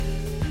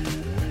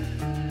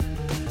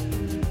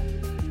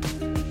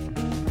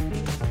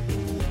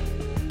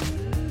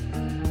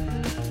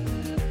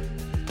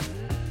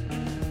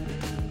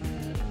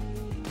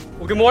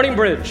Good morning,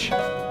 Bridge.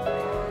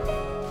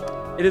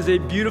 It is a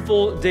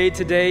beautiful day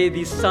today.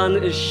 The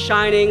sun is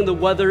shining, the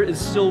weather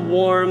is still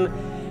warm,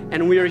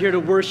 and we are here to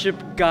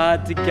worship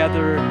God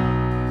together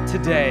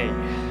today.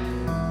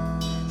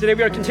 Today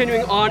we are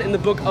continuing on in the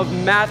book of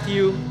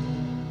Matthew,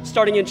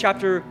 starting in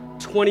chapter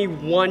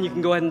 21. You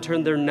can go ahead and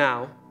turn there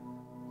now.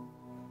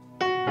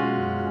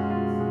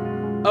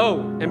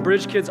 Oh, and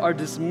Bridge kids are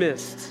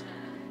dismissed.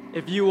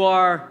 If you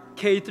are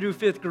K through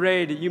 5th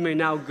grade, you may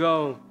now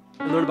go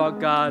and learn about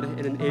God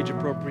in an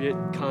age-appropriate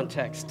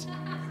context.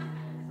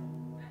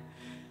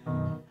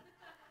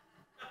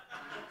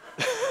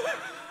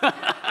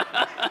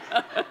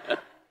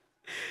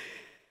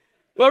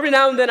 Well, every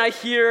now and then I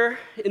hear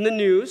in the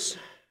news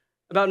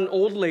about an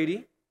old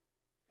lady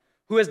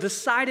who has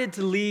decided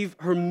to leave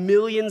her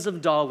millions of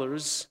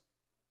dollars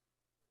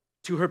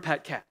to her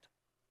pet cat.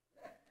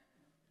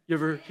 You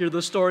ever hear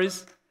those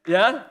stories?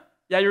 Yeah?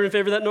 Yeah, you're in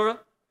favor of that, Nora?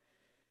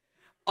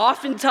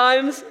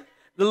 Oftentimes,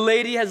 the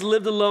lady has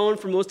lived alone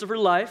for most of her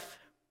life.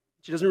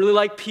 She doesn't really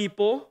like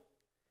people.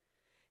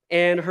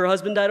 And her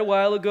husband died a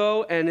while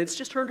ago, and it's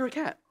just her and her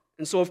cat.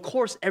 And so, of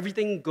course,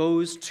 everything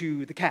goes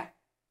to the cat.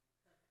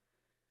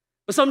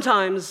 But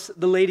sometimes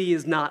the lady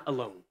is not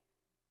alone.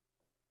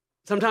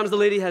 Sometimes the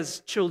lady has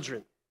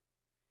children.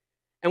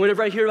 And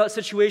whenever I hear about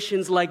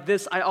situations like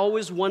this, I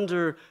always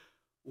wonder,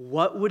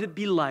 what would it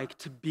be like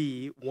to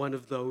be one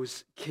of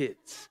those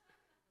kids?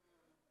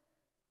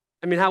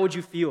 I mean, how would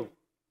you feel?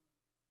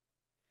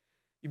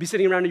 You'd be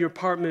sitting around in your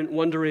apartment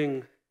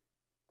wondering,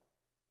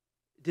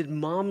 did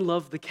mom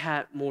love the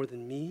cat more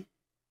than me?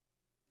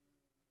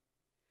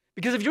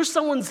 Because if you're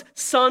someone's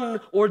son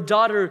or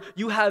daughter,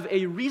 you have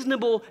a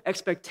reasonable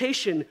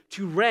expectation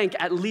to rank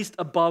at least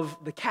above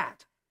the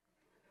cat.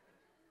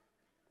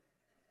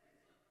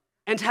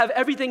 And to have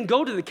everything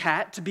go to the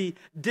cat, to be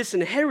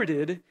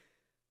disinherited,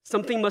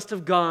 something must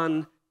have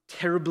gone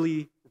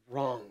terribly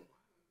wrong.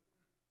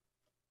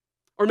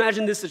 Or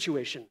imagine this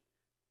situation.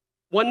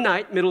 One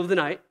night, middle of the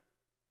night,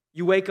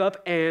 you wake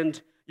up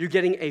and you're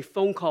getting a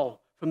phone call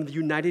from the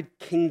United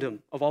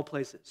Kingdom, of all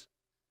places.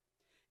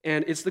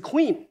 And it's the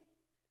Queen,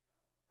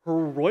 Her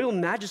Royal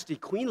Majesty,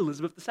 Queen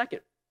Elizabeth II.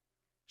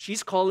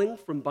 She's calling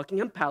from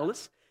Buckingham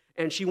Palace,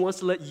 and she wants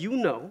to let you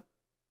know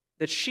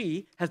that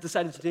she has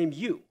decided to name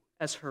you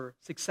as her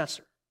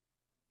successor.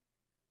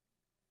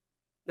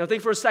 Now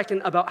think for a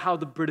second about how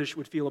the British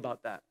would feel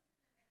about that.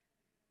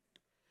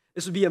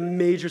 This would be a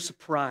major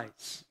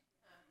surprise.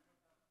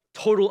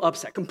 Total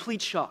upset,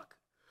 complete shock.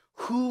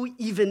 Who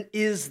even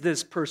is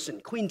this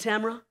person? Queen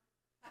Tamara?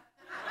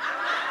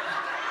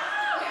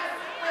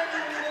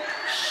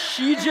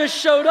 She just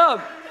showed up.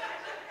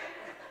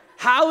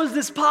 How is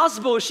this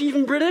possible? Is she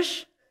even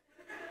British?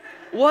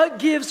 What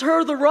gives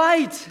her the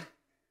right?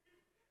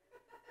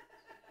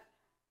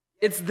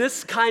 It's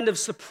this kind of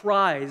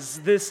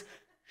surprise, this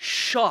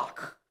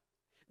shock,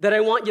 that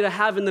I want you to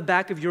have in the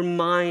back of your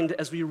mind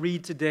as we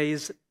read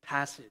today's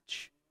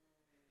passage.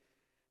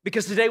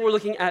 Because today we're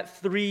looking at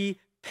 3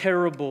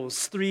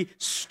 parables, 3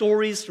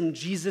 stories from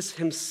Jesus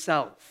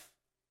himself.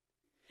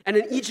 And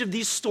in each of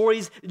these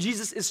stories,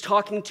 Jesus is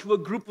talking to a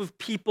group of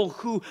people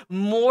who,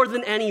 more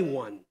than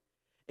anyone,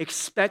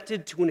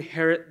 expected to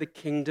inherit the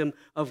kingdom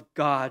of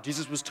God.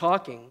 Jesus was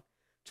talking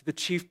to the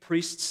chief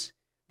priests,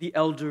 the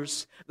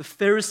elders, the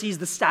Pharisees,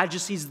 the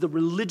Sadducees, the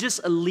religious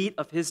elite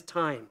of his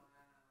time.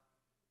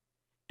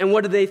 And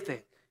what did they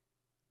think?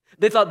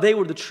 They thought they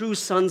were the true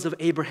sons of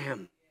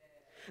Abraham,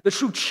 the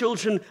true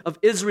children of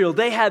Israel.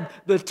 They had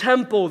the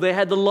temple, they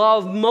had the law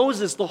of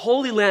Moses, the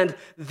Holy Land.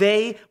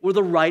 They were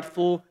the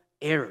rightful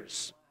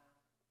heirs.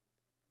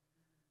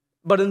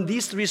 But in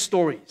these 3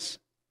 stories,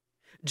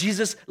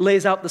 Jesus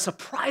lays out the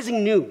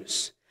surprising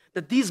news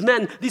that these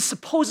men, these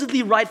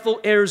supposedly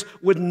rightful heirs,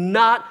 would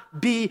not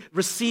be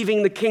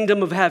receiving the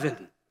kingdom of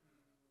heaven.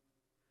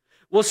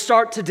 We'll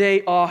start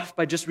today off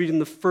by just reading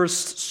the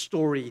first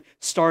story,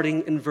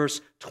 starting in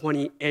verse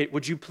 28.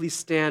 Would you please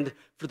stand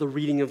for the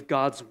reading of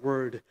God's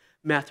word?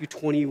 Matthew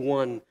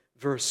 21,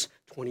 verse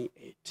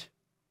 28.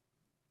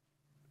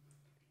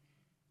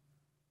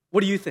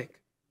 What do you think?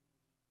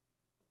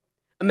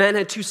 A man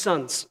had 2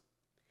 sons,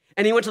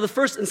 and he went to the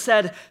first and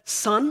said,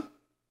 "Son,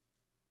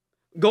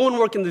 go and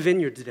work in the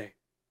vineyard today."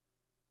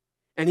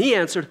 And he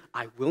answered,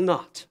 "I will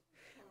not."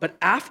 But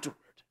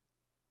afterward,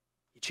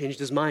 he changed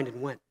his mind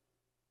and went.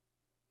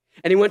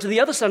 And he went to the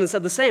other son and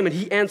said the same, and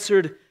he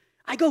answered,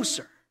 "I go,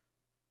 sir,"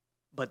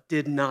 but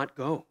did not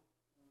go.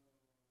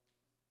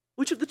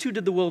 Which of the 2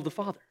 did the will of the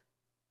Father?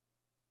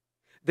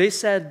 They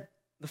said,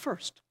 "The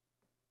first."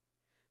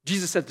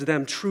 Jesus said to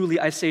them, "Truly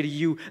I say to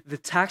you, the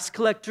tax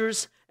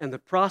collectors and the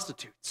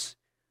prostitutes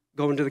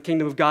go into the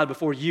kingdom of God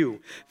before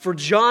you. For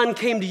John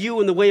came to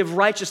you in the way of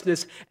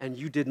righteousness, and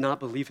you did not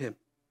believe him.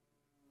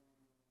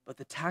 But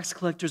the tax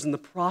collectors and the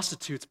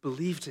prostitutes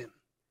believed him.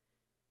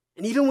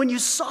 And even when you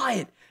saw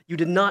it, you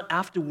did not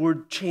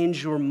afterward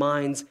change your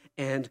minds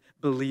and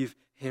believe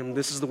him."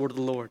 This is the word of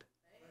the Lord.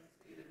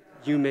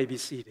 You may be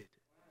seated.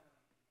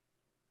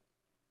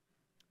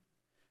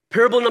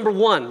 Parable number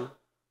 1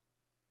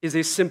 is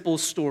a simple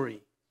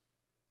story.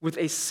 with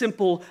a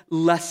simple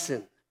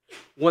lesson,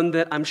 one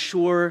that I'm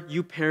sure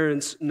you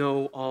parents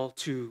know all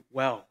too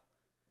well.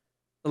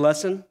 The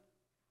lesson?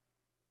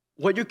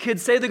 What your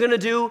kids say they're going to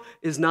do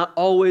is not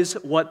always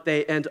what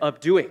they end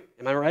up doing.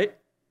 Am I right?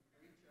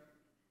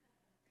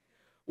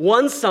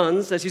 One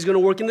son says he's going to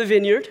work in the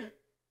vineyard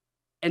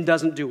and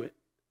doesn't do it.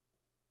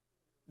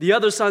 The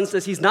other son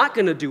says he's not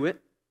going to do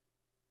it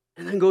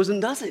and then goes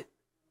and does it.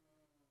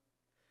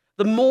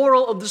 The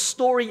moral of the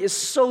story is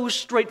so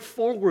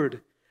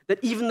straightforward that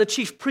even the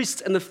chief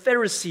priests and the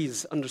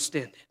Pharisees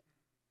understand it.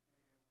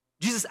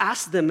 Jesus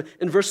asked them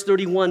in verse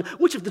 31,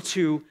 which of the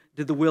two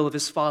did the will of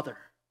his father?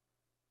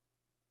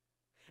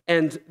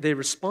 And they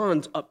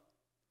respond,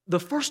 the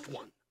first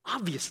one,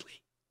 obviously.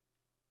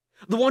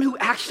 The one who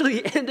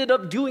actually ended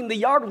up doing the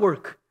yard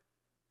work.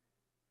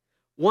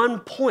 1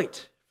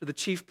 point for the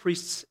chief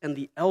priests and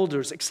the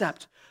elders,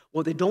 except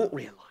what they don't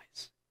realize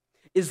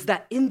is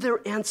that in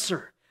their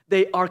answer,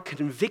 they are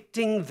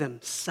convicting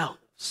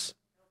themselves.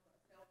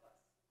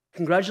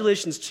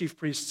 Congratulations, chief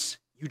priests,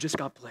 you just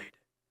got played.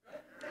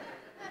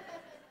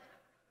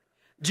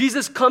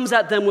 Jesus comes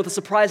at them with a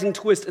surprising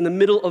twist in the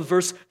middle of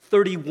verse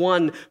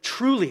 31.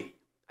 Truly,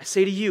 I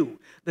say to you,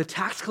 the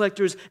tax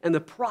collectors and the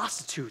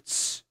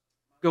prostitutes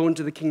go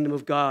into the kingdom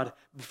of God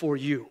before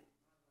you.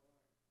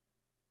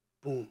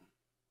 Boom.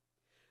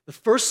 The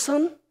first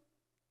son,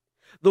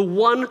 the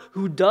one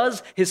who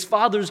does his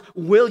father's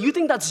will. You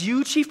think that's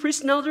you, chief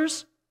priests and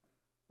elders?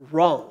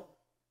 Wrong.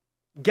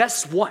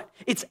 Guess what?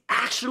 It's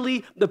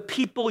actually the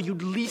people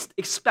you'd least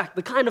expect,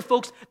 the kind of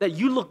folks that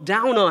you look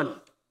down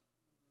on.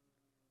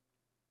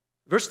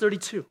 Verse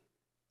 32.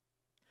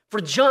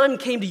 For John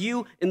came to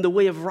you in the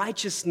way of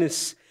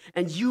righteousness,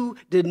 and you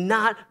did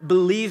not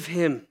believe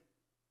him.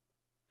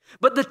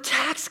 But the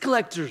tax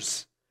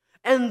collectors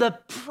and the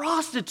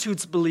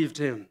prostitutes believed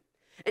him.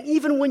 And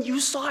even when you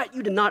saw it,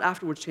 you did not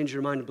afterwards change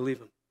your mind and believe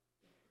him.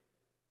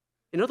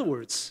 In other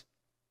words,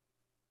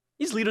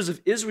 these leaders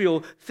of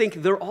Israel think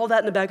they're all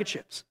that in a bag of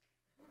chips.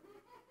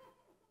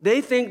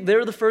 They think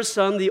they're the first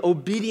son, the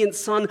obedient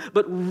son,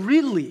 but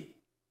really,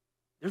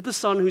 they're the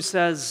son who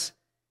says,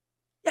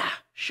 yeah,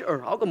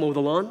 sure, I'll go mow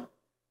the lawn,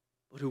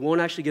 but who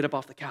won't actually get up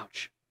off the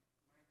couch.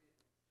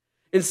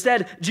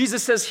 Instead,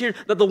 Jesus says here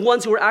that the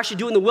ones who are actually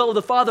doing the will of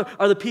the Father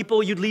are the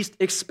people you'd least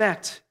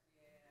expect.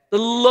 The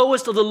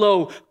lowest of the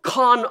low,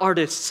 con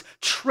artists,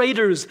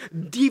 traitors,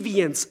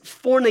 deviants,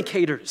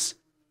 fornicators,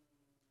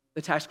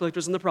 the tax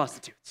collectors and the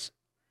prostitutes.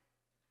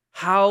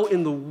 How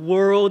in the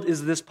world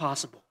is this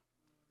possible?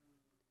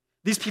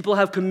 These people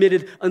have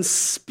committed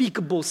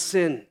unspeakable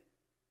sin.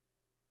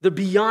 They're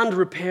beyond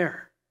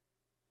repair.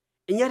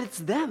 And yet it's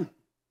them.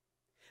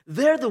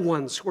 They're the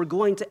ones who are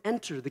going to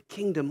enter the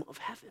kingdom of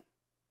heaven.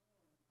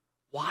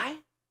 Why?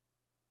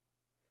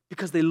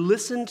 Because they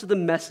listened to the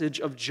message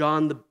of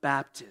John the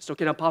Baptist.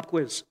 Okay, now pop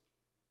quiz.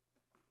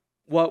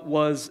 What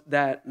was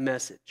that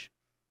message?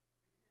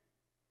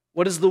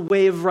 What is the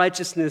way of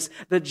righteousness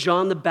that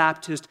John the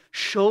Baptist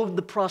showed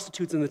the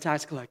prostitutes and the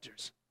tax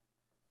collectors?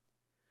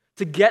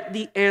 To get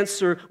the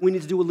answer, we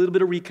need to do a little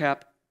bit of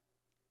recap.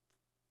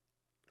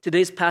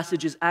 Today's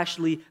passage is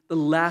actually the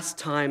last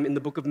time in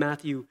the book of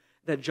Matthew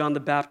that John the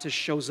Baptist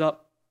shows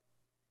up.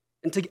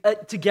 And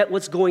to get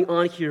what's going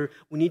on here,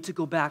 we need to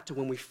go back to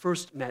when we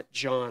first met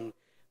John,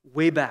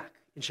 way back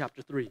in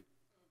chapter 3.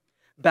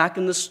 Back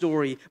in the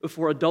story,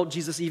 before adult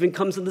Jesus even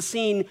comes on the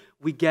scene,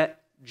 we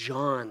get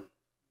John,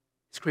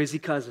 his crazy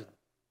cousin.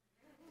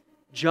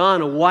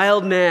 John, a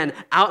wild man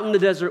out in the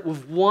desert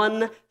with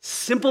one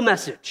simple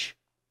message: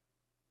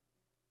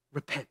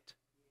 repent.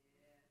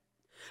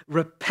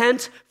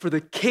 Repent, for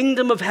the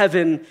kingdom of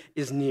heaven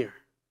is near.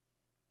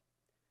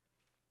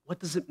 What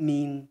does it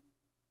mean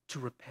to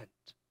repent?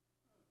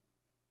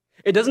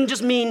 It doesn't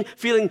just mean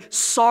feeling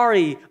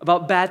sorry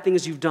about bad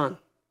things you've done.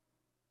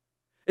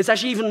 It's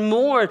actually even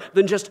more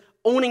than just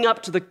owning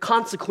up to the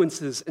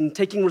consequences and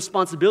taking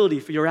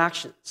responsibility for your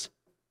actions.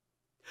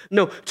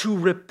 No, to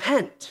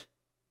repent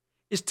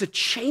is to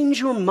change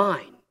your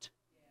mind,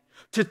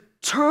 to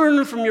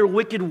turn from your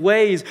wicked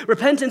ways.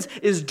 Repentance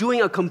is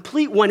doing a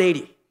complete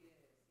 180,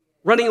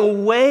 running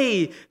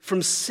away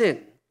from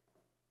sin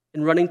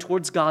and running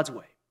towards God's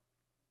way.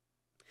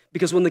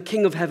 Because when the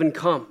King of Heaven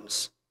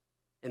comes,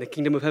 and the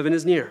kingdom of heaven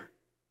is near,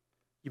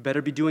 you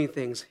better be doing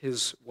things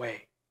his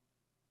way.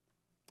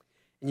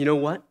 And you know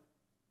what?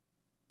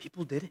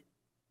 People did it.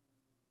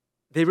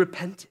 They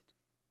repented.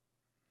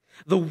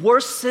 The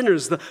worst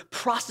sinners, the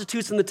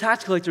prostitutes and the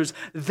tax collectors,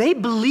 they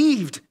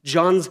believed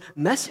John's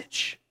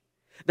message,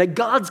 that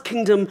God's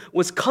kingdom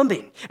was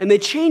coming. And they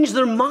changed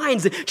their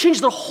minds. They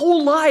changed their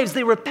whole lives.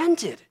 They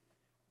repented.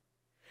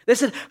 They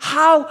said,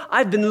 how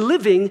I've been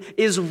living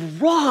is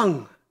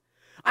wrong.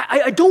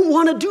 I don't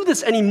want to do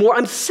this anymore.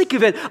 I'm sick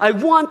of it. I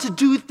want to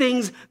do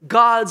things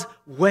God's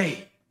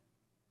way.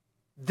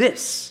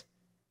 This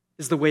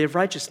is the way of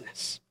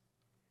righteousness.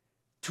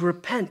 To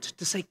repent,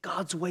 to say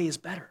God's way is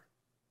better.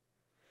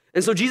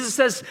 And so Jesus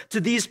says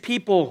to these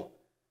people,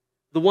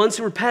 the ones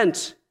who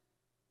repent,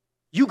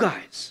 you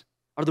guys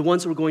are the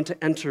ones who are going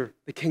to enter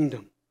the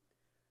kingdom.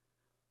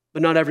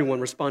 But not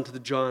everyone responded to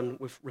John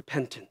with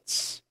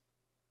repentance.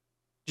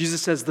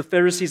 Jesus says the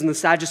Pharisees and the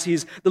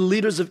Sadducees, the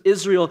leaders of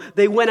Israel,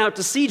 they went out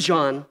to see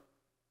John,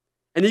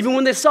 and even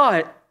when they saw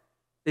it,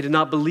 they did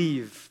not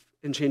believe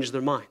and change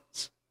their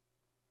minds.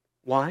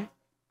 Why?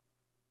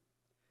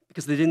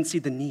 Because they didn't see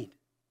the need.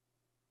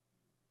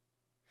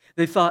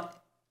 They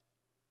thought,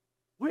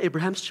 we're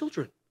Abraham's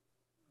children.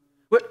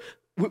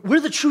 We're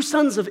the true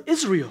sons of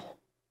Israel.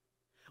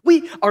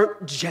 We are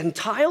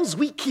Gentiles.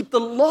 We keep the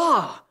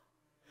law.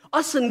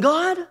 Us and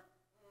God,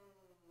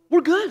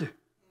 we're good.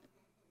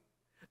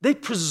 They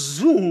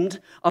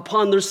presumed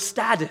upon their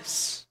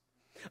status,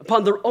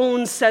 upon their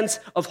own sense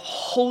of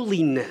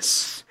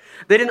holiness.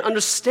 They didn't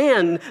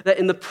understand that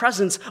in the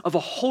presence of a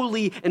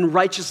holy and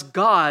righteous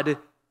God,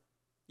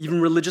 even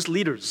religious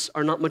leaders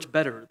are not much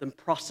better than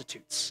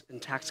prostitutes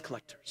and tax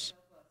collectors.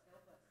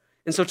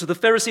 And so to the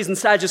Pharisees and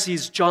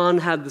Sadducees, John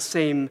had the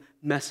same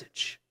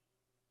message.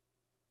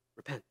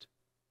 Repent.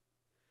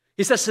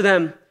 He says to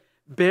them,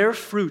 bear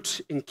fruit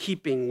in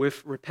keeping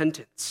with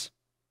repentance.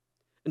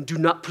 And do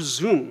not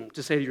presume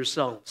to say to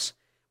yourselves,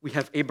 we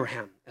have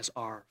Abraham as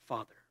our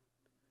father.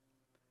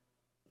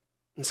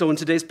 And so in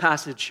today's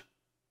passage,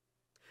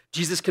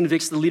 Jesus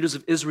convicts the leaders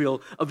of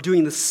Israel of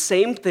doing the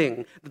same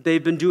thing that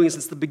they've been doing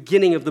since the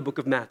beginning of the book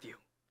of Matthew.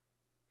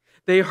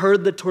 They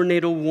heard the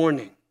tornado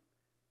warning,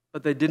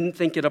 but they didn't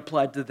think it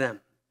applied to them.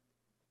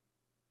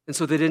 And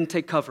so they didn't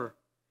take cover.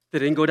 They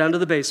didn't go down to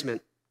the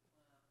basement,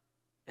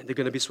 and they're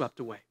going to be swept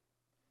away.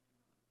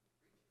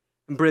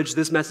 And Bridge,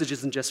 this message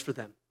isn't just for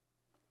them.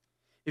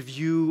 If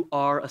you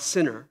are a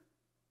sinner,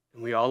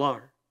 and we all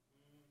are,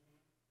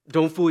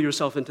 don't fool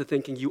yourself into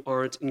thinking you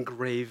aren't in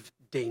grave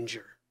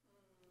danger.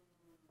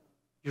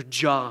 Your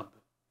job,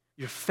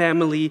 your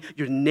family,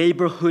 your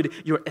neighborhood,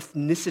 your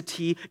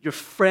ethnicity, your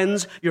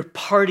friends, your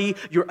party,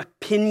 your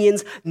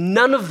opinions,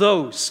 none of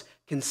those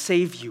can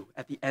save you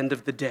at the end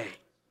of the day.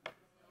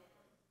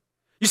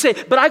 You say,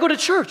 but I go to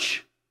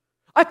church.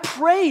 I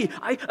pray.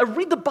 I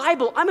read the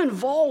Bible. I'm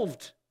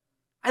involved.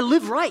 I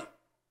live right.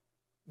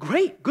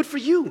 Great. Good for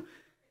you.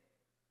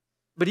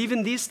 But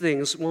even these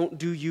things won't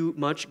do you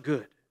much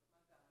good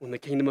when the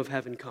kingdom of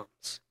heaven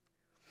comes.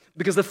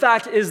 Because the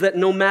fact is that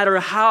no matter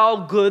how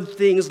good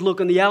things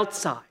look on the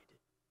outside,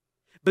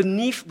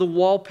 beneath the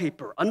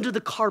wallpaper, under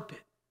the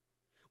carpet,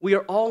 we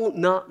are all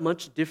not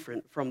much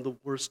different from the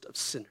worst of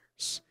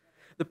sinners.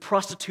 The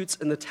prostitutes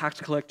and the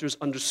tax collectors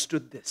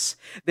understood this.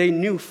 They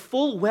knew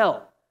full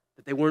well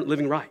that they weren't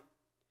living right.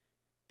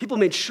 People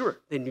made sure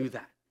they knew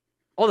that.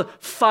 All the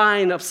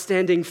fine,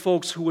 upstanding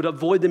folks who would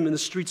avoid them in the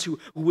streets, who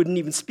wouldn't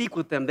even speak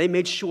with them, they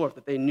made sure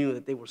that they knew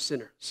that they were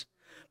sinners.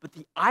 But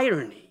the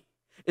irony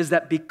is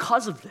that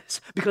because of this,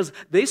 because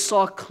they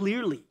saw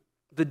clearly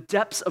the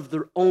depths of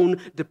their own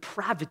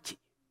depravity,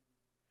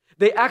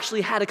 they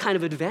actually had a kind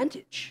of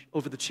advantage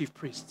over the chief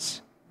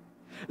priests.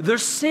 Their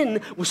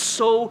sin was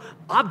so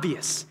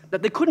obvious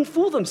that they couldn't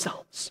fool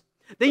themselves.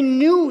 They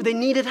knew they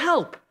needed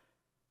help.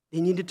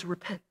 They needed to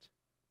repent.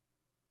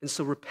 And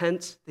so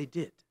repent they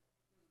did.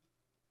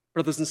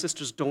 Brothers and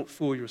sisters, don't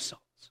fool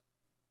yourselves.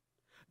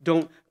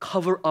 Don't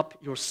cover up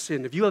your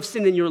sin. If you have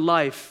sin in your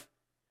life,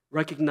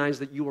 recognize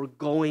that you are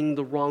going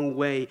the wrong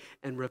way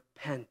and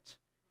repent.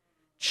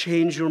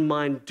 Change your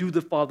mind. Do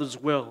the Father's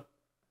will.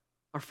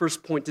 Our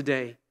first point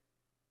today,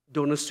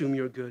 don't assume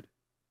you're good.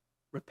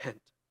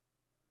 Repent.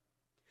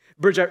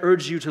 Bridge, I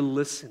urge you to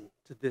listen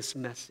to this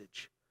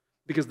message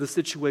because the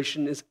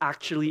situation is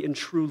actually and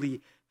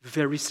truly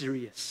very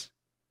serious.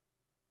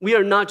 We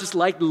are not just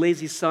like the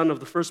lazy son of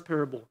the first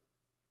parable,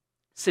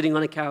 sitting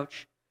on a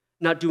couch,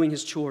 not doing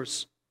his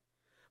chores.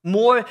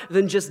 More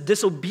than just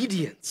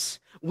disobedience,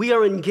 we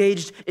are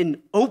engaged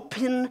in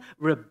open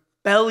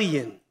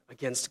rebellion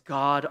against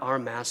God, our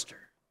master.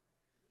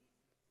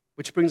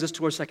 Which brings us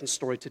to our second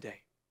story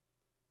today.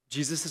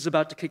 Jesus is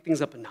about to kick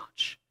things up a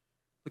notch.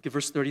 Look at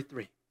verse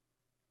 33.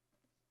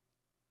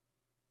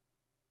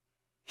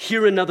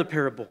 Hear another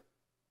parable.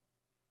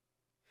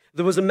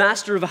 There was a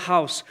master of a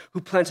house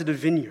who planted a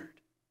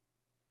vineyard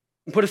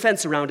and put a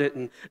fence around it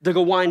and dug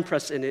a wine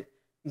press in it,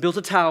 and built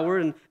a tower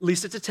and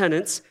leased it to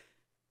tenants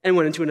and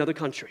went into another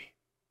country.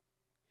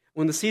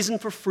 When the season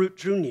for fruit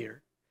drew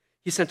near,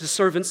 he sent his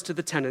servants to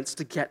the tenants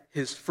to get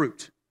his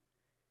fruit.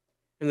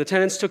 And the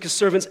tenants took his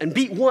servants and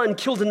beat one,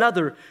 killed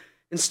another,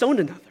 and stoned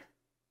another.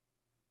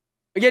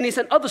 Again, he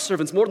sent other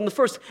servants, more than the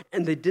first,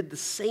 and they did the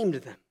same to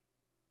them.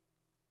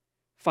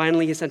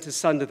 Finally, he sent his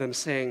son to them,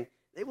 saying,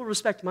 they will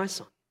respect my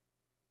son.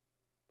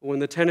 But when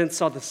the tenants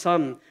saw the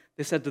son,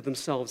 they said to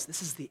themselves,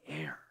 this is the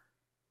heir.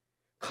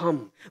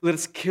 Come, let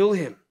us kill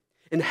him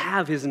and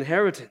have his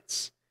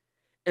inheritance.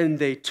 And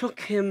they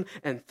took him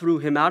and threw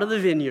him out of the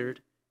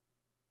vineyard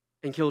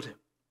and killed him.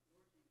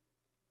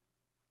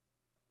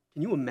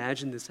 Can you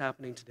imagine this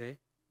happening today?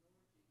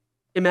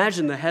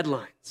 Imagine the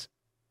headlines.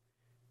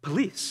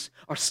 Police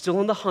are still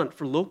on the hunt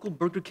for local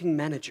Burger King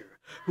manager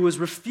who has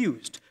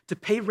refused to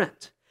pay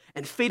rent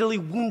and fatally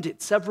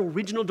wounded several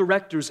regional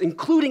directors,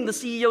 including the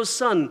CEO's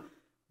son,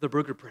 the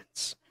Burger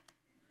Prince.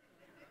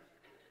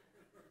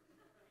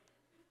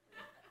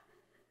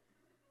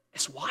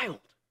 It's wild.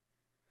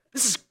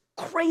 This is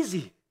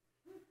crazy.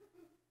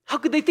 How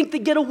could they think they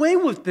get away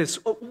with this?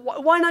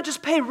 Why not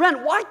just pay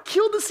rent? Why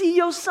kill the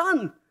CEO's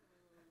son?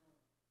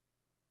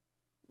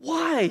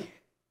 Why?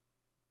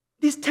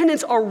 These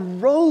tenants are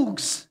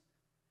rogues.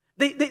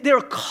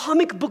 They're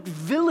comic book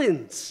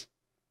villains.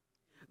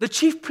 The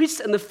chief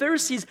priests and the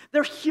Pharisees,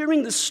 they're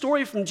hearing this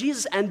story from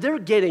Jesus and they're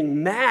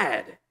getting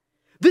mad.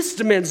 This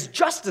demands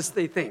justice,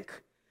 they think.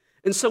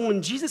 And so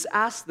when Jesus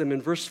asked them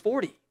in verse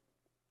 40,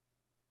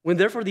 when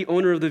therefore the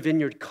owner of the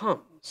vineyard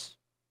comes,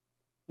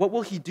 what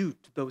will he do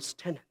to those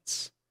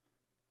tenants?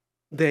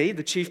 They,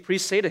 the chief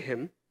priests, say to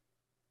him,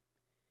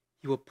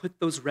 he will put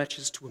those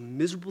wretches to a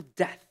miserable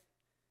death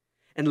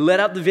and let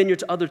out the vineyard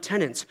to other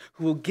tenants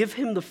who will give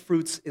him the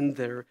fruits in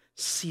their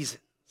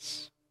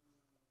seasons.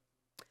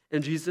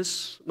 And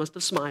Jesus must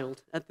have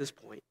smiled at this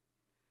point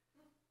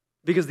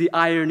because the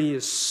irony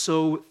is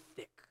so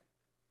thick.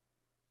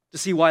 To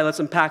see why, let's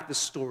unpack this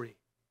story.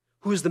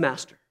 Who is the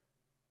master?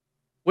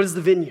 What is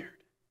the vineyard?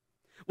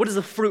 What is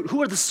the fruit?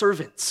 Who are the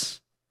servants?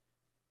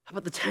 How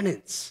about the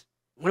tenants?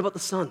 What about the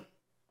son?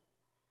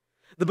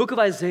 The book of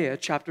Isaiah,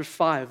 chapter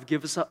 5,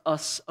 gives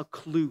us a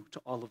clue to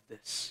all of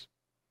this.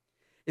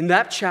 In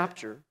that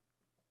chapter,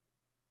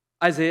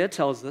 Isaiah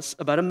tells us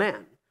about a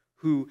man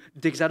who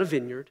digs out a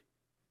vineyard,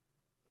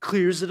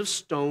 clears it of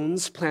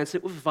stones, plants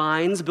it with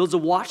vines, builds a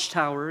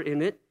watchtower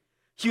in it,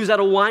 hews out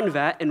a wine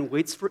vat, and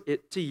waits for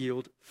it to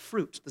yield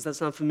fruit. Does that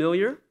sound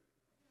familiar?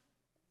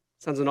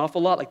 Sounds an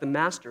awful lot like the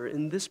master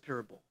in this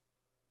parable.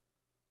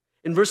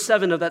 In verse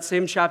 7 of that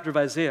same chapter of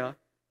Isaiah,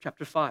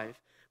 chapter 5,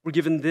 we're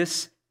given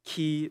this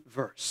key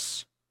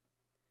verse.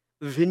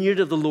 The vineyard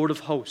of the Lord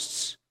of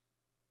hosts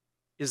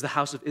is the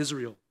house of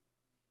Israel,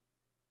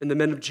 and the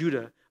men of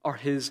Judah are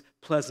his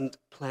pleasant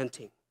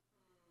planting.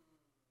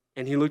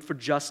 And he looked for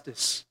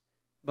justice,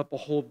 but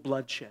behold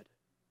bloodshed.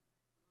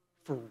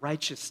 For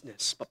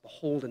righteousness, but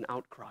behold an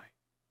outcry.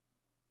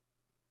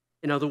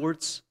 In other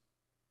words,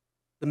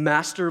 the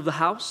master of the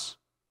house,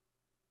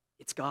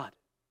 it's God.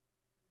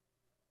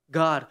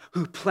 God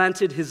who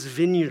planted his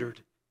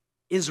vineyard,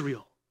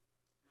 Israel,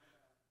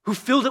 who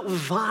filled it with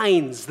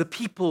vines, the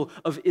people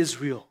of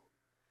Israel,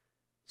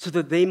 so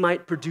that they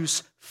might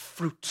produce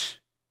fruit.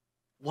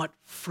 What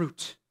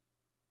fruit?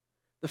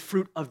 The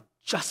fruit of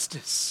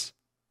justice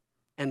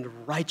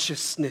and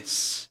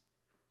righteousness.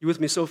 You with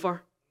me so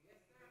far?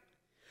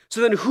 So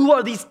then who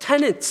are these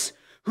tenants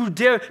who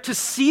dare to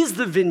seize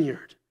the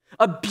vineyard,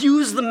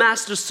 abuse the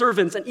master's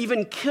servants, and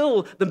even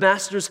kill the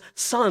master's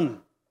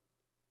son?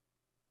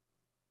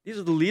 These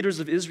are the leaders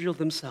of Israel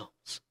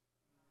themselves.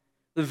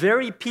 The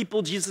very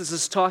people Jesus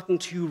is talking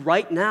to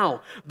right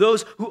now,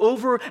 those who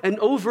over and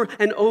over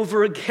and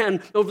over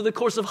again, over the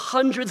course of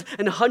hundreds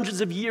and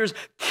hundreds of years,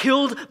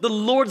 killed the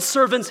Lord's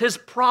servants, his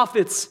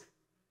prophets,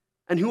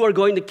 and who are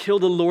going to kill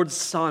the Lord's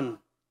Son,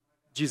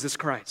 Jesus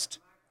Christ,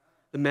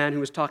 the man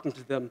who is talking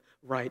to them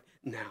right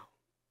now.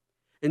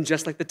 And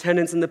just like the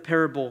tenants in the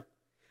parable,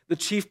 the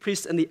chief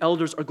priests and the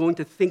elders are going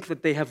to think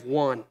that they have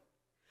won.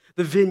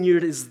 The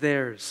vineyard is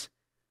theirs.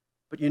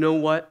 But you know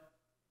what?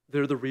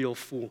 They're the real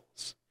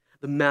fools.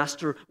 The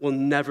master will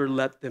never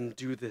let them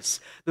do this.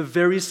 The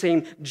very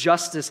same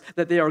justice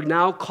that they are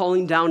now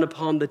calling down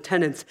upon the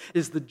tenants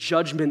is the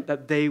judgment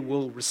that they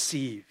will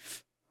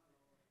receive.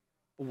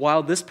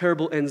 While this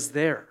parable ends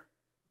there,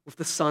 with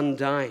the son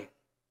dying,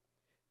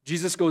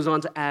 Jesus goes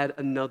on to add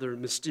another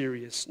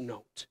mysterious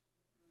note.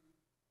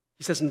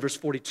 He says in verse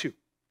 42,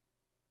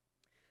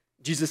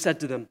 Jesus said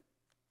to them,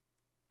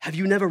 have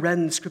you never read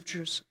in the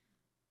scriptures?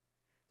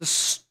 The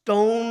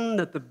stone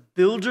that the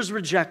builders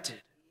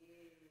rejected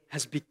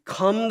has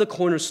become the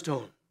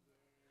cornerstone.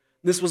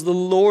 This was the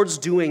Lord's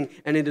doing,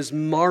 and it is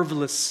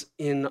marvelous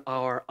in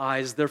our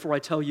eyes. Therefore, I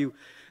tell you,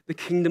 the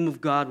kingdom of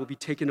God will be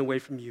taken away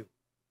from you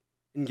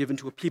and given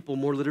to a people,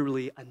 more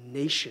literally, a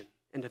nation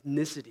and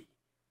ethnicity,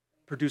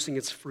 producing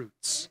its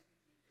fruits.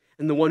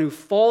 And the one who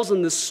falls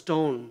on this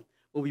stone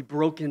will be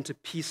broken to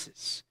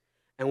pieces,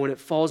 and when it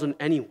falls on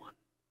anyone,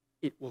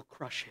 it will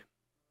crush him.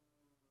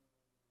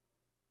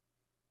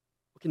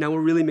 Okay, now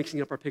we're really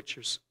mixing up our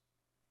pictures.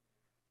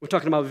 We're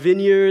talking about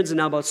vineyards and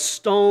now about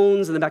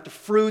stones and then back to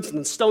fruits and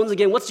then stones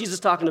again. What's Jesus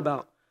talking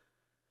about?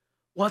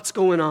 What's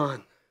going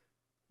on?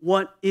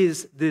 What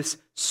is this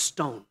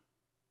stone?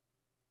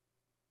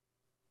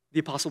 The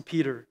Apostle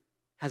Peter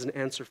has an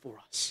answer for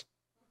us.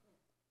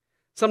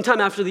 Sometime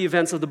after the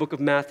events of the book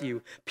of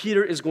Matthew,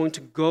 Peter is going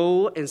to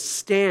go and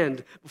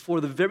stand before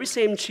the very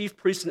same chief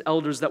priests and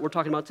elders that we're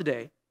talking about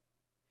today,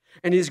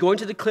 and he's going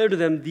to declare to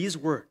them these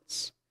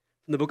words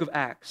from the book of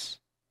Acts,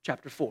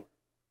 chapter 4.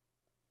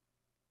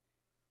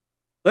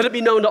 Let it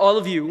be known to all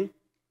of you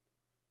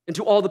and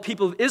to all the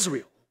people of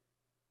Israel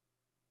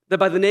that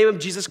by the name of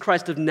Jesus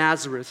Christ of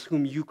Nazareth,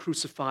 whom you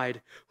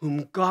crucified,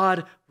 whom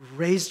God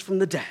raised from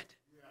the dead,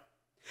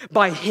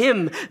 by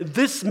him,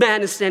 this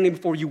man is standing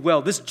before you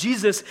well. This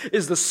Jesus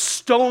is the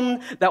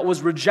stone that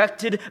was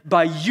rejected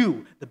by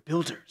you, the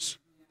builders,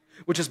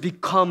 which has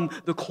become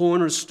the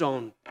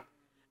cornerstone.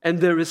 And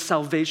there is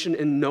salvation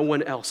in no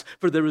one else.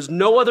 For there is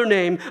no other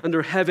name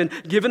under heaven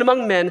given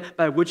among men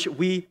by which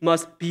we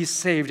must be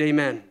saved.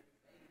 Amen.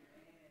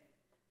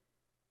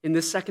 In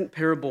this second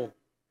parable,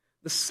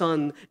 the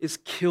son is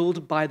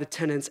killed by the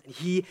tenants and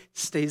he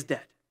stays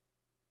dead.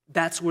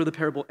 That's where the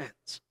parable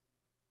ends.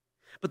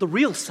 But the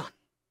real son,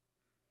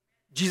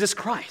 Jesus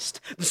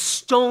Christ, the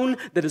stone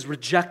that is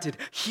rejected,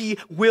 he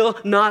will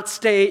not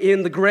stay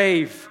in the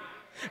grave.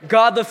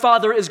 God the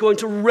Father is going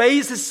to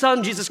raise his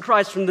son, Jesus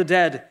Christ, from the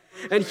dead.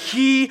 And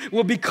he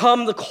will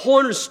become the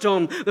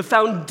cornerstone, the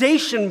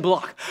foundation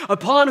block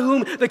upon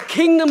whom the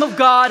kingdom of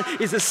God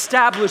is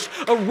established,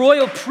 a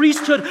royal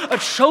priesthood, a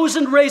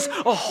chosen race,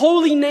 a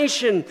holy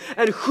nation.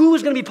 And who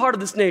is going to be part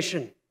of this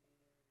nation?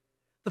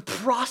 The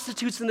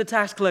prostitutes and the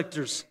tax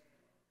collectors.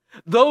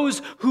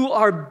 Those who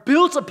are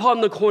built upon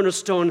the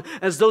cornerstone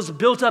as those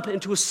built up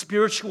into a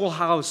spiritual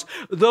house.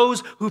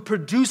 Those who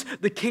produce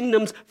the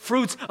kingdom's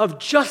fruits of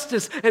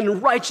justice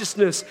and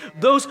righteousness.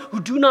 Those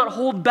who do not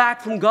hold back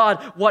from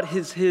God what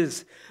is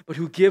his, but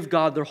who give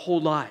God their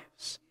whole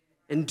lives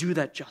and do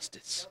that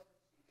justice.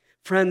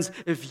 Friends,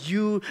 if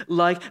you,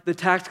 like the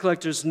tax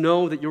collectors,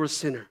 know that you're a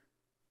sinner,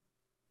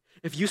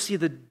 if you see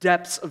the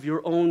depths of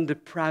your own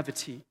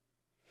depravity,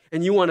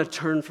 and you want to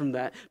turn from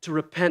that, to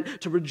repent,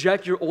 to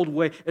reject your old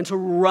way, and to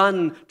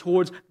run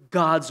towards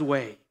God's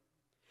way.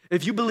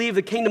 If you believe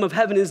the kingdom of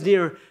heaven is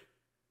near,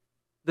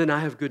 then I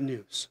have good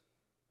news.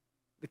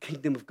 The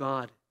kingdom of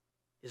God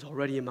is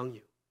already among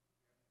you.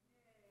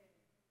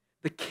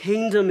 The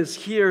kingdom is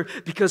here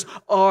because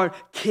our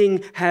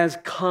King has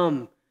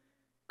come,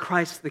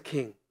 Christ the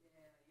King.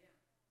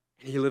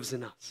 And he lives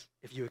in us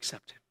if you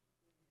accept him.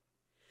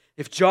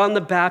 If John the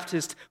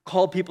Baptist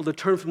called people to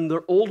turn from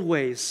their old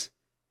ways,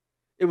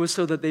 it was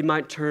so that they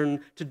might turn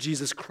to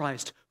Jesus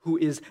Christ, who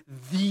is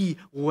the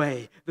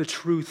way, the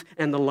truth,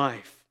 and the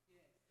life.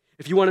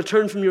 If you want to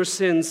turn from your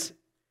sins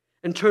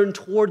and turn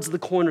towards the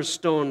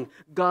cornerstone,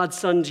 God's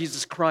Son,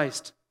 Jesus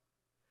Christ,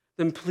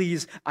 then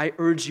please, I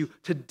urge you,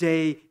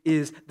 today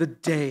is the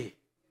day.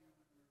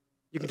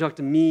 You can talk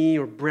to me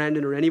or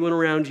Brandon or anyone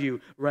around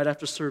you right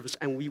after service,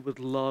 and we would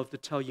love to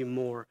tell you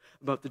more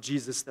about the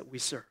Jesus that we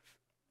serve.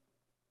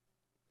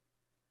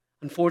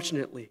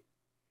 Unfortunately,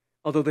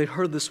 although they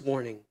heard this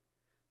warning,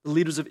 the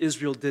leaders of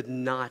Israel did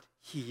not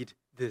heed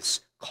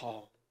this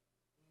call.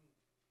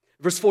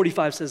 Verse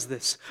 45 says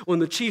this: when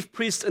the chief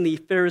priests and the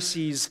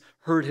Pharisees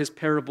heard his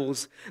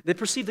parables, they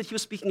perceived that he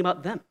was speaking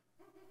about them.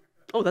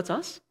 Oh, that's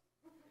us?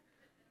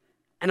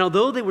 And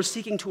although they were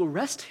seeking to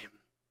arrest him,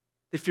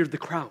 they feared the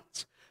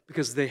crowds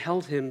because they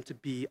held him to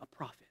be a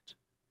prophet.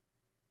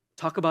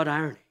 Talk about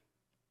irony.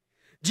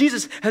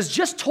 Jesus has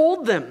just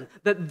told them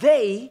that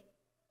they,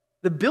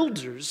 the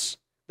builders,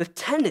 the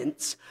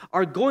tenants,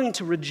 are going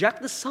to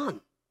reject the Son.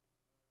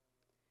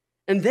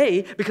 And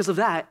they, because of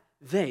that,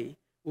 they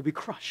will be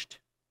crushed.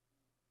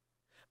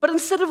 But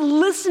instead of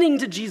listening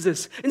to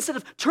Jesus, instead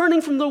of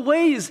turning from their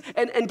ways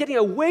and getting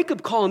a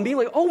wake-up call and being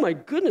like, oh my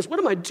goodness, what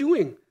am I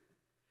doing?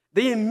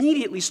 They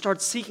immediately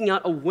start seeking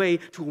out a way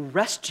to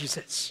arrest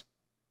Jesus,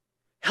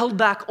 held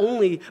back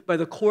only by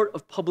the court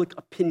of public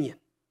opinion.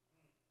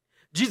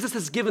 Jesus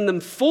has given them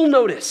full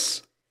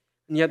notice,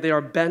 and yet they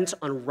are bent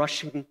on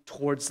rushing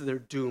towards their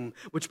doom,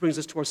 which brings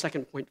us to our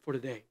second point for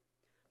today.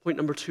 Point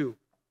number 2.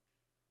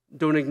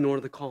 Don't ignore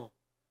the call.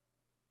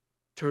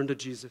 Turn to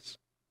Jesus.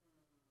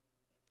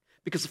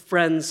 Because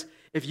friends,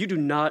 if you do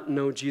not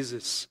know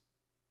Jesus,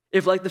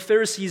 if like the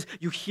Pharisees,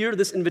 you hear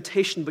this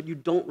invitation but you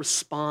don't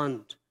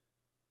respond,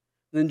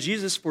 then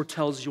Jesus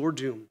foretells your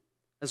doom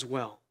as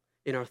well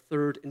in our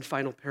third and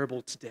final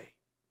parable today.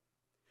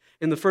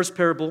 In the first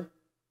parable,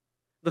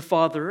 the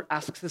father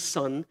asks his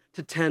son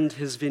to tend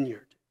his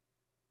vineyard.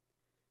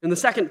 In the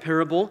second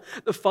parable,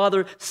 the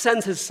father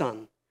sends his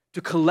son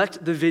to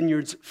collect the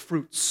vineyard's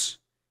fruits.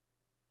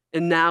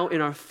 And now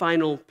in our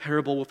final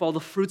parable, with all the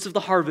fruits of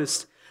the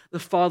harvest, the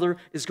father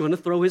is going to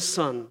throw his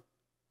son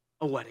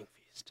a wedding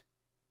feast.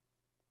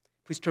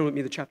 Please turn with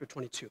me to chapter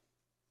 22,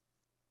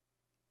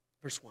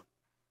 verse 1.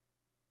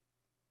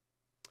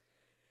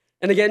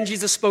 And again,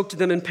 Jesus spoke to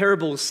them in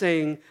parables,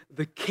 saying,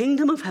 the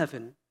kingdom of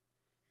heaven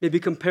may be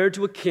compared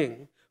to a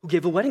king who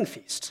gave a wedding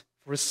feast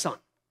for his son,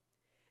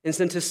 and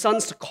sent his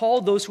sons to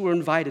call those who were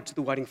invited to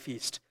the wedding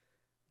feast,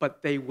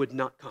 but they would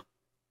not come.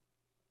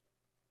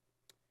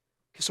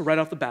 Okay, so right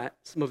off the bat,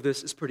 some of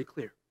this is pretty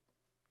clear.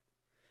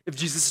 If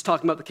Jesus is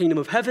talking about the kingdom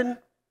of heaven,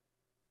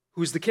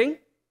 who's the king?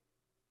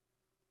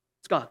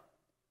 It's God.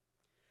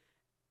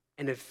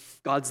 And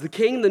if God's the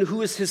king, then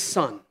who is his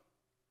son?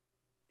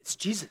 It's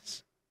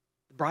Jesus,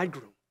 the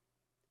bridegroom.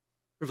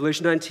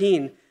 Revelation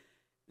 19,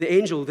 the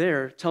angel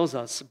there tells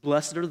us,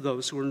 blessed are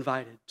those who are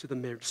invited to the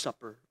marriage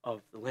supper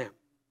of the Lamb.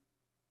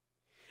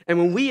 And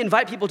when we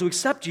invite people to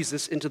accept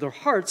Jesus into their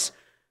hearts,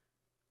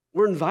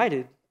 we're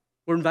inviting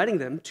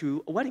them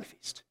to a wedding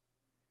feast.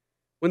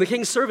 When the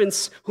king's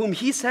servants, whom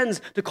he sends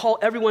to call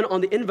everyone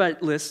on the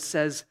invite list,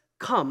 says,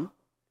 come,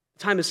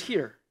 the time is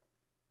here,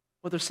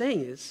 what they're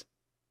saying is,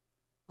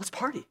 let's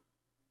party.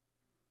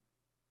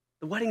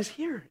 The wedding's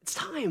here. It's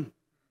time.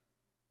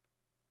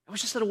 I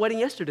was just at a wedding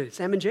yesterday,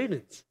 Sam and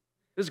Jaden's.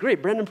 It was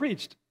great. Brandon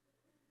preached.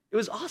 It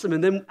was awesome.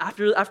 And then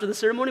after the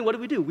ceremony, what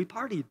did we do? We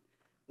partied.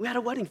 We had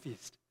a wedding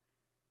feast.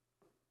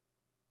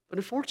 But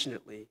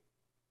unfortunately,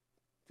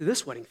 to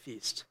this wedding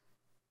feast,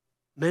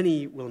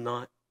 many will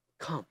not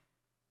come.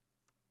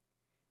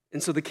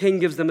 And so the king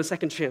gives them a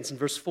second chance in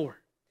verse 4.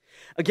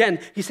 Again,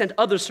 he sent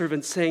other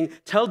servants saying,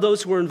 tell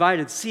those who are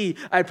invited, see,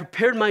 I have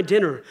prepared my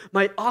dinner.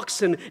 My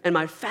oxen and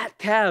my fat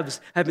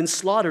calves have been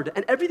slaughtered,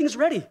 and everything's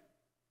ready.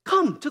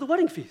 Come to the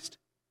wedding feast.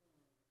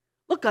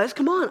 Look, guys,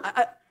 come on.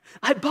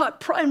 I bought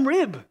prime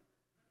rib.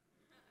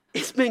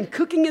 It's been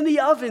cooking in the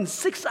oven,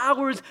 6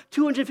 hours,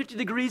 250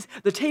 degrees.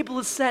 The table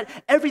is set.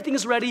 Everything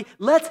is ready.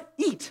 Let's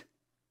eat.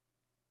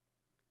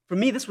 For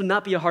me, this would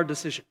not be a hard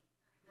decision.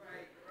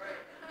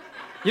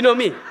 You know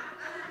me.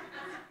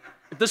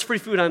 If there's free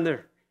food, I'm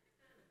there.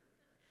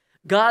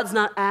 God's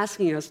not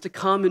asking us to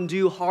come and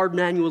do hard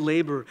manual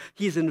labor.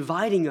 He's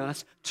inviting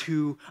us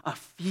to a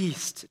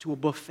feast, to a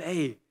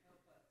buffet.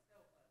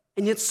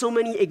 And yet so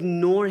many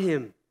ignore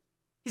him.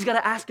 He's got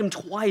to ask him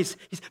twice.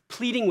 He's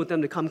pleading with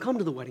them to come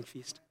to the wedding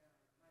feast.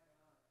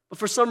 But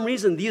for some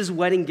reason, these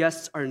wedding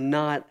guests are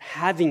not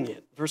having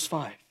it. Verse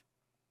 5.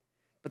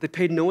 But they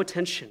paid no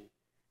attention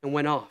and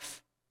went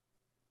off,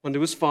 one to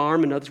his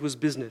farm, another to his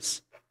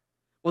business,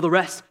 while the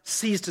rest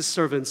seized his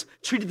servants,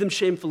 treated them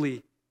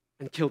shamefully,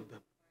 and killed them.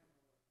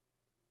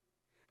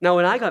 Now,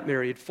 when I got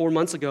married 4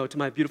 months ago to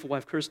my beautiful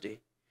wife, Kirsty,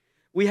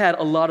 we had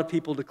a lot of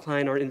people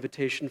decline our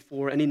invitation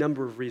for any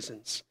number of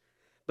reasons.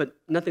 But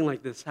nothing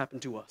like this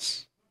happened to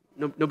us.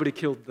 Nobody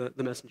killed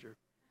the messenger.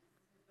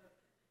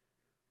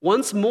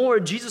 Once more,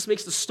 Jesus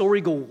makes the story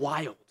go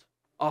wild,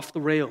 off the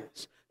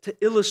rails, to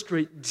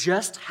illustrate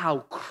just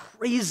how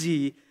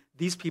crazy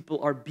these people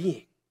are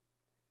being.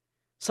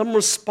 Some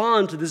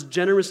respond to this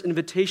generous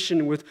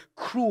invitation with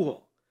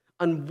cruel,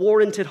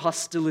 unwarranted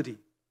hostility,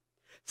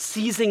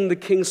 seizing the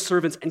king's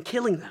servants and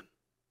killing them.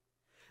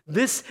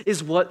 This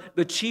is what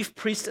the chief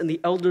priests and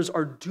the elders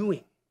are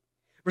doing,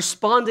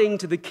 responding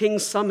to the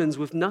king's summons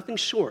with nothing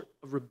short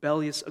of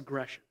rebellious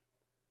aggression.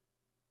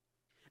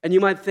 And you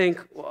might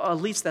think, well,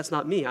 at least that's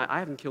not me. I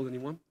haven't killed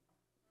anyone.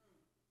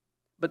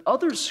 But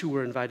others who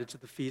were invited to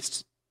the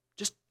feast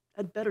just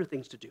had better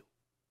things to do.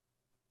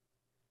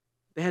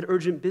 They had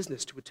urgent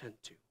business to attend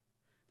to.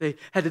 They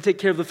had to take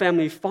care of the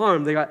family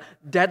farm. They got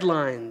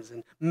deadlines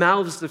and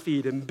mouths to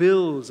feed and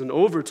bills and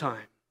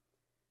overtime.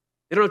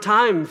 They don't have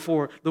time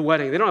for the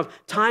wedding. They don't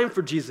have time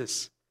for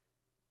Jesus.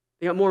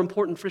 They got more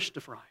important fish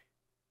to fry.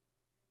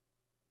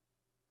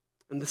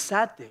 And the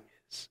sad thing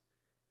is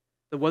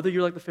that whether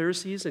you're like the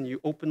Pharisees and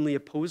you openly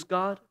oppose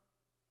God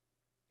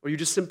or you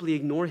just simply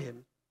ignore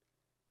him,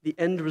 the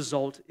end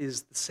result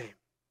is the same.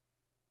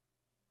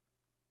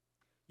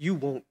 You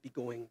won't be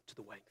going to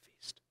the wedding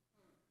feast.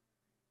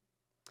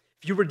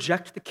 If you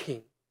reject the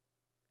king,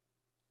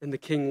 then the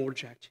king will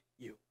reject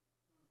you.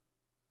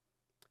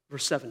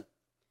 Verse 7.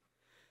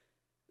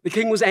 The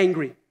king was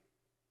angry,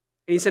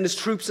 and he sent his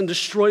troops and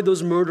destroyed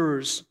those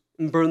murderers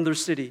and burned their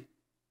city.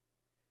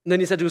 And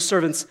then he said to his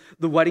servants,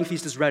 the wedding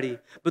feast is ready,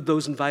 but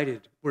those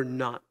invited were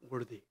not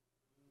worthy.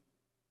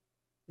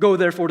 Go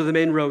therefore to the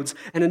main roads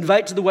and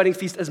invite to the wedding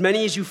feast as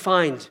many as you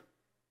find.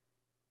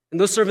 And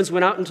those servants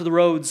went out into the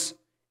roads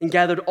and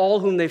gathered all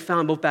whom they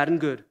found, both bad and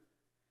good.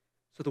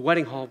 So the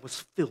wedding hall was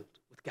filled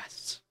with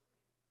guests.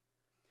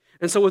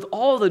 And so with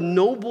all the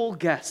noble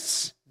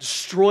guests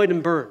destroyed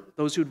and burned,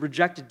 those who had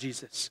rejected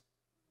Jesus,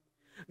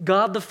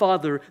 God the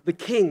Father, the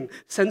King,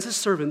 sends his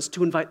servants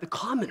to invite the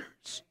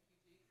commoners,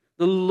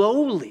 the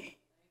lowly,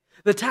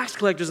 the tax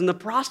collectors and the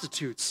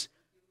prostitutes,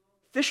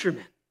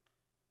 fishermen,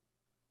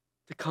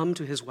 to come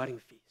to his wedding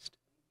feast.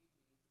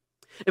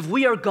 If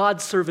we are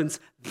God's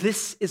servants,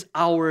 this is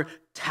our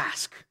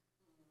task,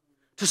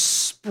 to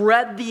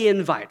spread the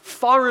invite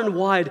far and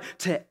wide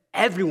to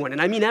everyone, and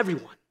I mean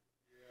everyone.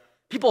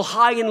 People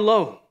high and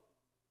low,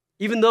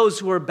 even those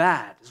who are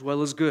bad as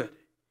well as good.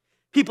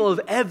 People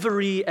of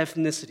every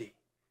ethnicity,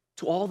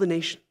 to all the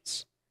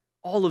nations,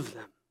 all of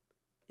them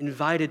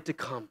invited to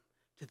come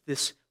to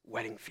this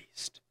wedding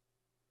feast.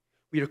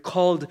 We are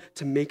called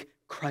to make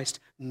Christ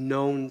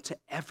known to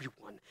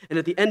everyone. And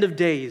at the end of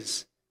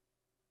days,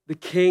 the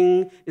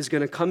king is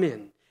going to come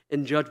in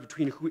and judge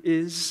between who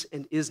is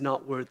and is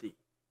not worthy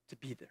to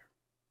be there.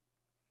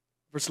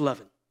 Verse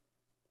 11.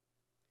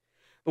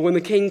 But when the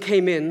king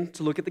came in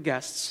to look at the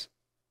guests,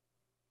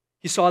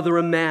 he saw there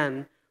a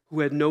man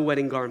who had no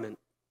wedding garment.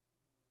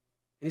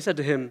 And he said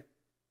to him,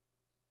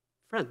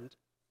 friend,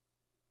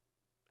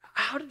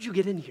 how did you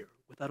get in here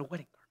without a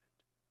wedding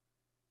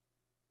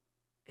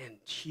garment? And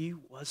he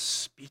was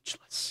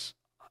speechless.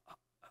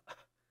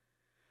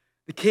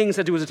 The king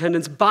said to his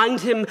attendants,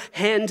 bind him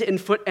hand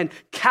and foot and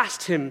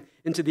cast him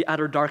into the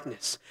outer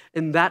darkness.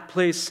 In that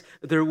place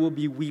there will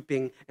be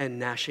weeping and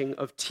gnashing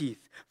of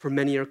teeth, for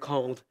many are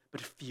called,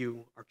 but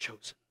few are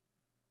chosen.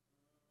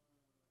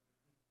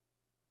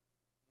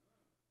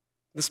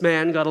 This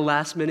man got a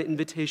last-minute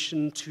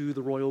invitation to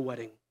the royal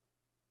wedding.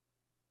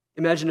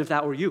 Imagine if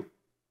that were you.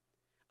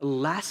 A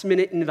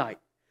last-minute invite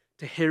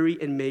to Harry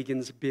and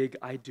Meghan's big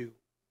I do.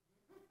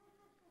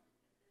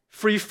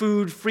 Free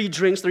food, free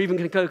drinks. They're even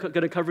going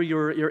to cover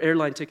your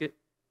airline ticket.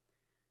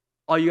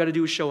 All you got to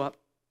do is show up.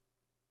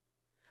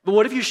 But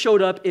what if you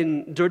showed up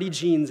in dirty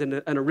jeans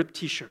and a ripped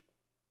t-shirt?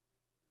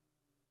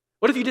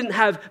 What if you didn't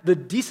have the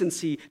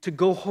decency to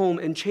go home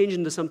and change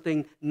into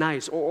something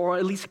nice or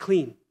at least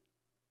clean?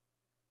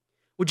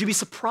 Would you be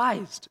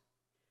surprised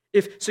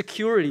if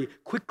security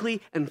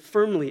quickly and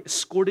firmly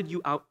escorted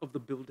you out of the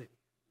building?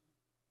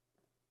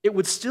 It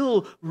would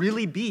still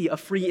really be a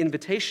free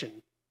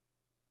invitation.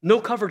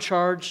 No cover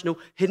charge, no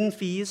hidden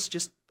fees,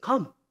 just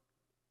come.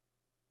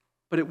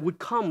 But it would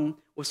come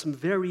with some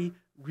very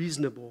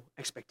reasonable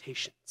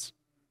expectations.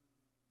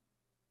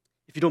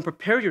 If you don't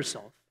prepare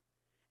yourself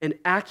and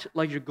act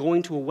like you're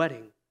going to a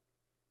wedding,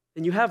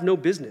 then you have no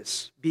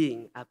business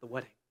being at the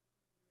wedding.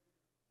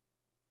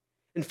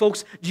 And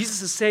folks,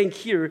 Jesus is saying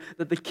here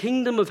that the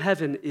kingdom of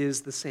heaven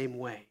is the same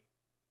way.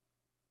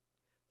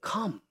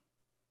 Come.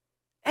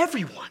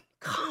 Everyone,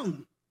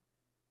 come.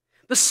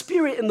 The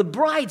Spirit and the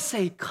bride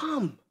say,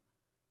 come.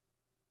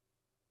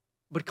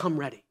 But come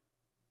ready.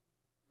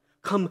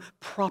 Come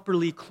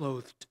properly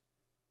clothed.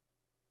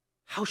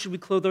 How should we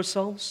clothe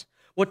ourselves?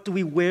 What do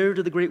we wear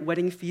to the great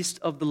wedding feast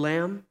of the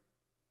Lamb?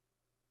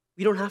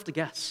 We don't have to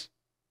guess.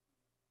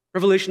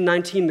 Revelation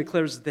 19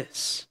 declares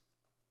this: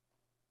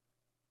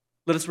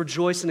 let us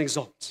rejoice and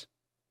exult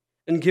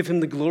and give him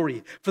the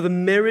glory, for the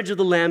marriage of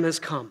the Lamb has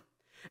come,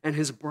 and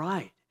his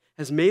bride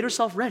has made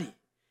herself ready.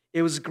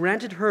 It was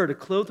granted her to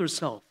clothe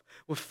herself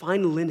with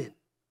fine linen,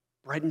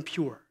 bright and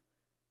pure.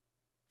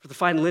 For the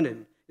fine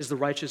linen is the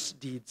righteous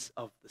deeds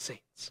of the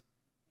saints.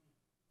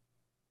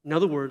 In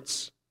other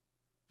words,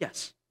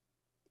 yes,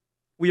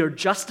 we are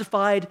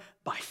justified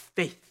by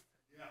faith.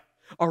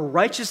 Our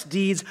righteous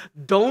deeds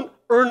don't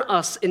earn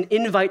us an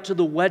invite to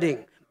the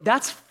wedding.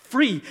 That's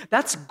free.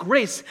 That's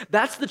grace.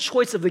 That's the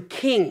choice of the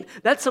King.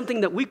 That's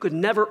something that we could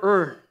never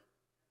earn.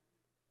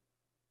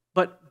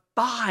 But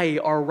by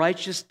our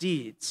righteous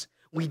deeds,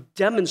 we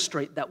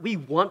demonstrate that we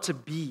want to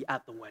be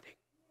at the wedding.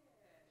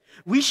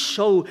 We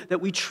show that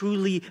we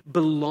truly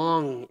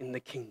belong in the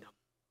kingdom.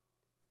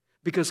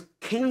 Because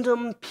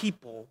kingdom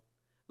people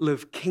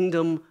live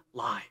kingdom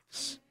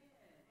lives.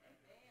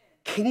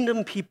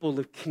 Kingdom people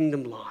live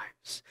kingdom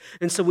lives.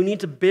 And so we need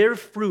to bear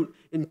fruit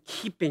in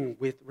keeping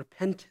with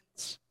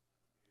repentance.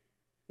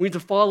 We need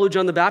to follow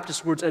John the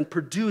Baptist's words and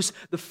produce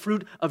the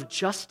fruit of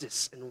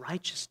justice and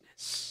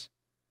righteousness.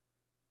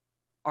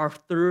 Our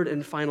third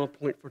and final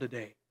point for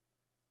today: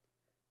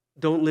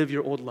 don't live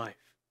your old life.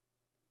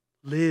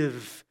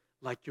 Live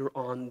like you're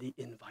on the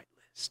invite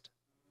list.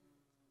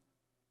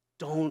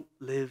 Don't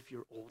live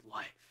your old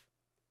life.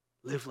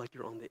 Live like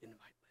you're on the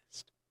invite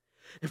list.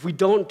 If we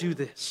don't do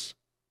this,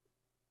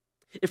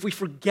 if we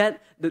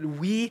forget that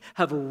we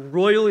have a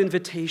royal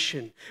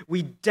invitation,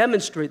 we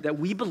demonstrate that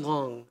we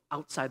belong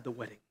outside the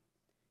wedding,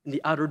 in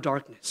the outer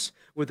darkness,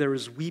 where there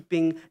is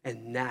weeping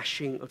and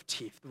gnashing of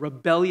teeth. The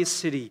rebellious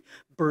city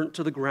burnt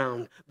to the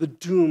ground, the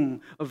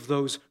doom of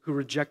those who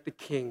reject the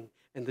king,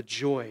 and the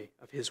joy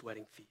of his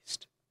wedding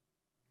feast.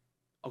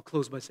 I'll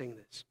close by saying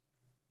this.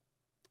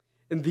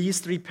 In these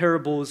three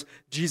parables,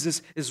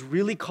 Jesus is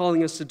really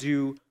calling us to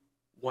do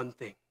one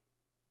thing: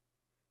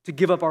 to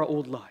give up our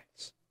old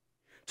lives,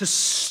 to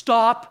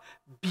stop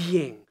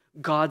being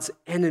God's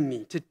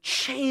enemy, to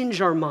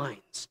change our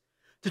minds,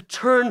 to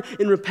turn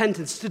in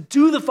repentance, to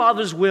do the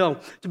Father's will,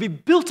 to be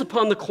built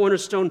upon the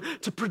cornerstone,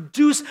 to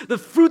produce the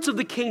fruits of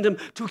the kingdom,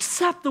 to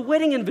accept the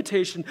wedding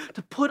invitation,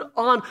 to put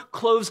on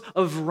clothes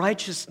of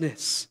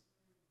righteousness.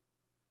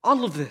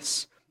 All of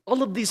this,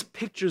 all of these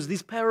pictures,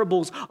 these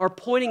parables are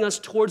pointing us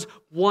towards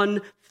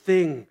one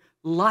thing: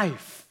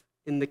 life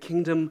in the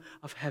kingdom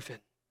of heaven.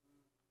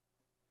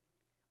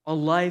 A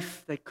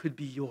life that could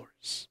be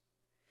yours.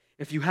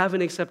 If you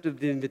haven't accepted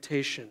the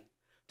invitation,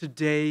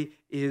 today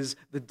is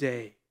the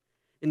day.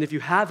 And if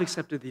you have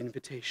accepted the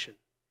invitation,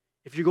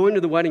 if you're going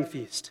to the wedding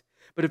feast,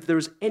 but if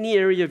there's any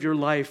area of your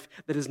life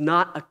that is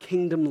not a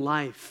kingdom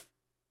life,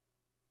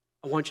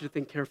 I want you to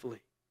think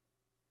carefully.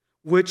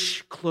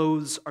 Which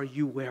clothes are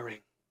you wearing?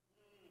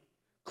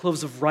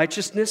 Clothes of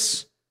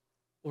righteousness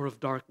or of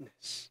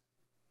darkness?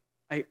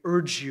 I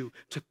urge you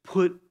to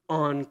put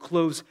on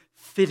clothes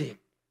fitting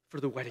for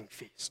the wedding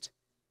feast.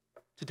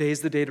 Today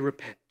is the day to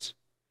repent.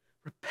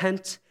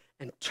 Repent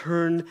and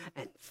turn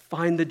and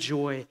find the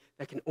joy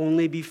that can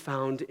only be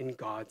found in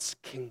God's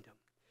kingdom.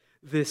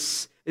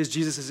 This is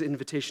Jesus'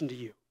 invitation to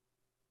you.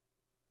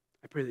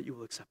 I pray that you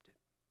will accept it.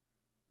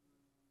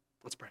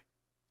 Let's pray.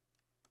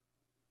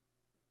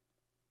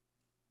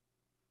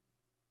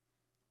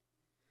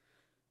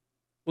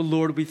 Well,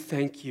 Lord, we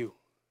thank you.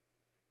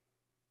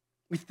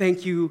 We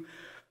thank you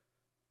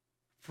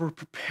for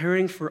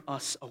preparing for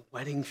us a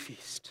wedding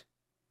feast.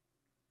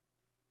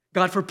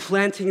 God, for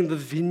planting the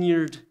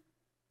vineyard,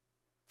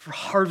 for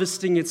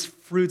harvesting its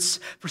fruits,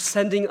 for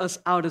sending us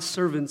out as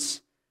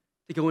servants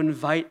to go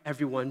invite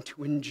everyone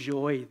to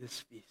enjoy this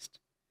feast.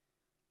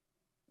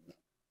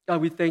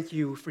 God, we thank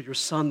you for your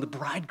Son, the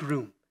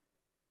bridegroom.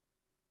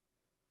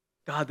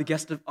 God, the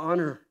guest of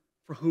honor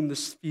for whom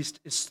this feast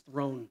is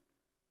thrown.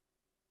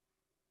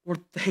 Lord,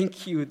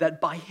 thank you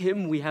that by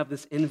him we have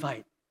this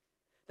invite,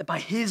 that by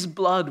his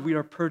blood we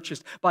are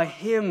purchased, by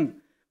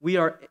him we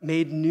are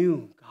made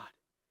new, God,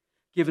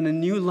 given a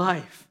new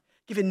life,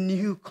 given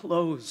new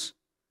clothes.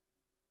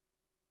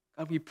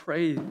 God, we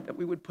pray that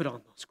we would put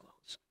on those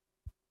clothes.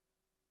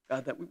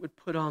 God, that we would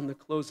put on the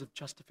clothes of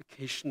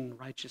justification and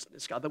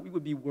righteousness. God, that we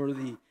would be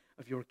worthy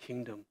of your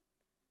kingdom.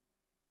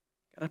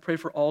 God, I pray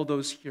for all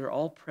those here,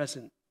 all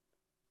present.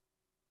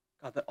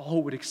 God, that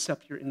all would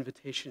accept your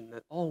invitation,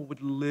 that all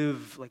would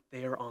live like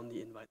they are on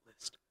the invite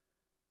list.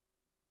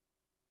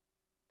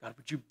 God,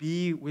 would you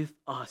be with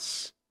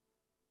us?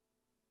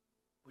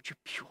 Would you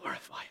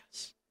purify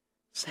us,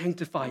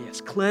 sanctify us,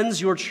 cleanse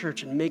your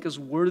church, and make us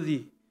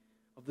worthy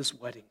of this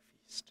wedding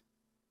feast?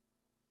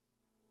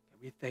 God,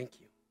 we thank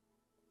you.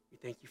 We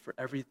thank you for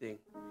everything.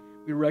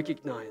 We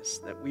recognize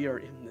that we are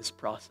in this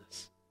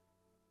process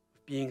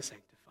of being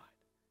sanctified.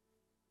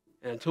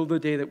 And until the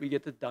day that we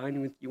get to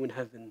dine with you in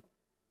heaven,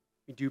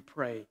 we do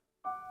pray,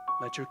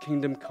 let your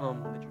kingdom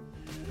come, let your